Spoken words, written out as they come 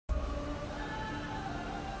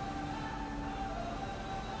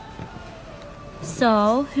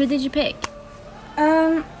So, who did you pick?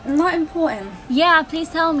 Not important. Yeah, please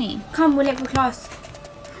tell me. Come, we're late for class.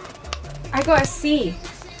 I got a C.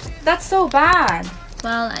 That's so bad.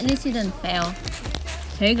 Well, at least you didn't fail.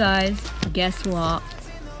 Hey guys, guess what?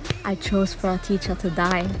 I chose for our teacher to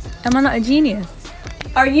die. Am I not a genius?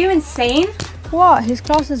 Are you insane? What? His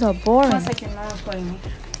classes are boring. 1 second, no one's calling me.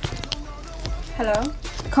 Hello?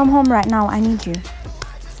 Come home right now, I need you.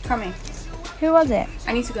 Coming. Who was it?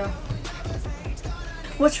 I need to go.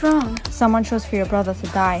 What's wrong? Someone chose for your brother to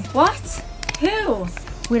die. What? Who?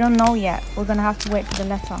 We don't know yet. We're gonna have to wait for the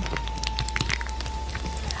letter.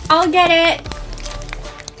 I'll get it.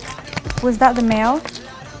 Was that the mail?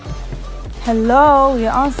 Hello, you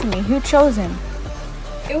answer me. Who chose him?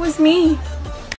 It was me.